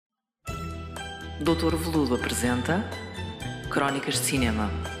Kuka Veludo apresenta Crónicas de Cinema,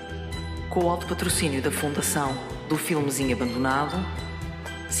 com o alto patrocínio da Fundação do Filmezinho Abandonado,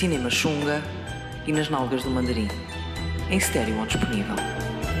 Cinema Xunga e Nas Nalgas do Mandarim, em estéreo ou disponível.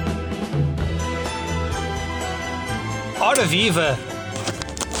 Ora viva!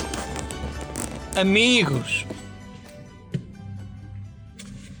 Amigos!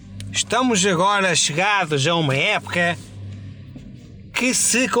 Estamos agora chegados a uma época que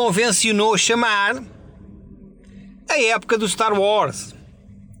se convencionou chamar a época do Star Wars.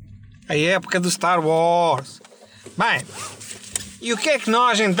 A época do Star Wars. Bem, e o que é que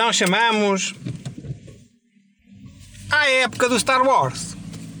nós então chamamos a época do Star Wars?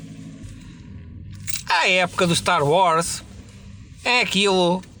 A época do Star Wars é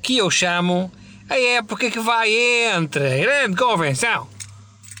aquilo que eu chamo a época que vai entre a grande convenção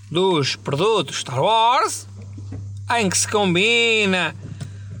dos produtos Star Wars, em que se combina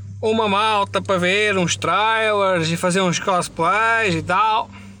uma malta para ver uns trailers e fazer uns cosplays e tal,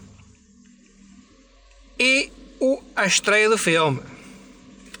 e a estreia do filme.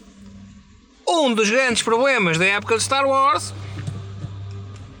 Um dos grandes problemas da época de Star Wars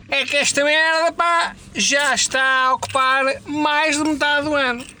é que esta merda, pá, já está a ocupar mais de metade do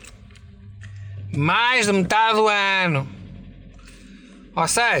ano. Mais de metade do ano. Ou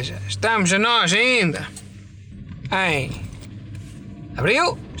seja, estamos a nós ainda em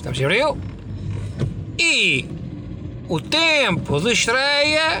abril, estamos em abril, e o tempo de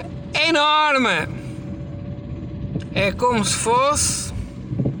estreia é enorme. É como se fosse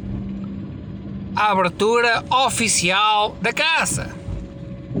a abertura oficial da caça.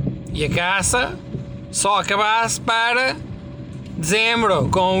 E a caça só acabasse para dezembro,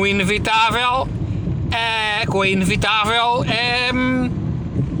 com a inevitável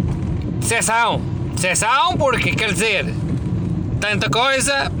decepção, porque quer dizer, tanta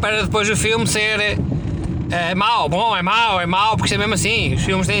coisa para depois o filme ser mau. Bom, é mau porque é mesmo assim, os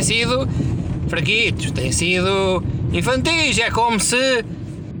filmes têm sido fraquitos, têm sido infantis, é como se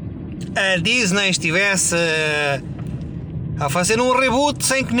a Disney estivesse a fazer um reboot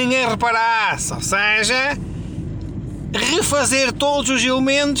sem que ninguém reparasse, ou seja, refazer todos os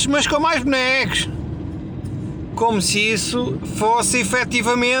elementos mas com mais bonecos, como se isso fosse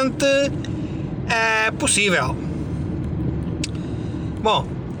efetivamente possível. Bom,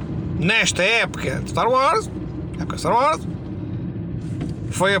 nesta época de Star Wars,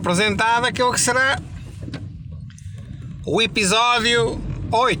 foi apresentado aquilo que será o Episódio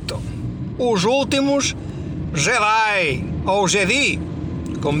 8, Os Últimos Jedi, ou Jedi,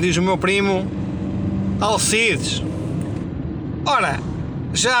 como diz o meu primo Alcides. Ora,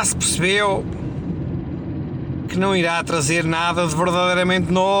 já se percebeu que não irá trazer nada de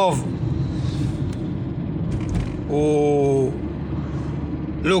verdadeiramente novo. O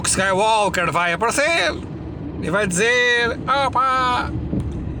Luke Skywalker vai aparecer e vai dizer: opá,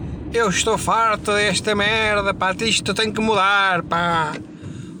 eu estou farto desta merda, pá, isto tem que mudar, pá.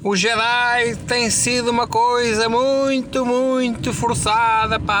 O Jedi tem sido uma coisa muito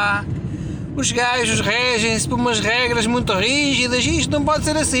forçada, pá. Os gajos regem-se por umas regras muito rígidas, isto não pode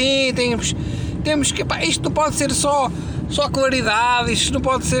ser assim, temos que, pá, isto não pode ser só claridade, isto não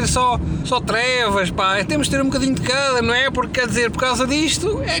pode ser só trevas, pá, temos de ter um bocadinho de cada, não é? Porque, quer dizer, por causa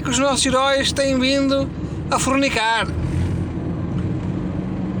disto é que os nossos heróis têm vindo a fornicar.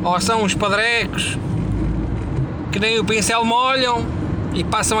 Ou são os padrecos que nem o pincel molham e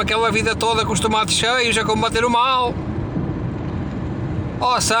passam aquela vida toda com os tomates cheios a combater o mal.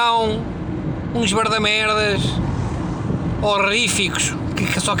 Ou são uns bardamerdas horríficos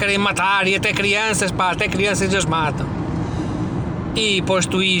que só querem matar, e até crianças, pá, até crianças as matam. E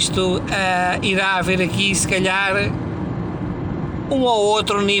posto isto, irá haver aqui se calhar um ou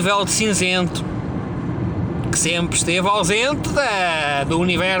outro nível de cinzento que sempre esteve ausente do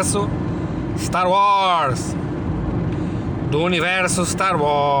universo Star Wars. Do universo Star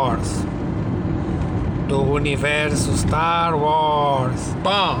Wars.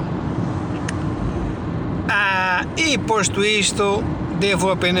 Bom, e posto isto,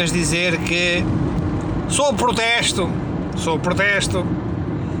 devo apenas dizer que sou protesto,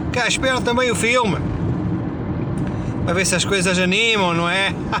 cá espero também o filme, para ver se as coisas animam, não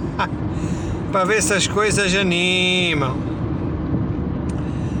é? Para ver se as coisas animam.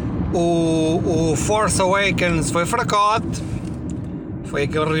 O Force Awakens foi fracote, foi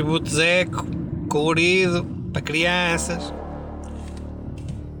aquele reboot zeco, colorido, para crianças,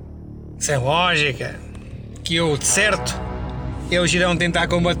 sem lógica, que eu, de certo, eles irão tentar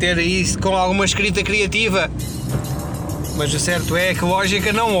combater isso com alguma escrita criativa, mas o certo é que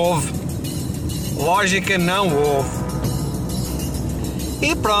lógica não houve.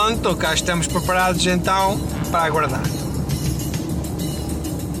 E pronto, cá estamos preparados então para aguardar.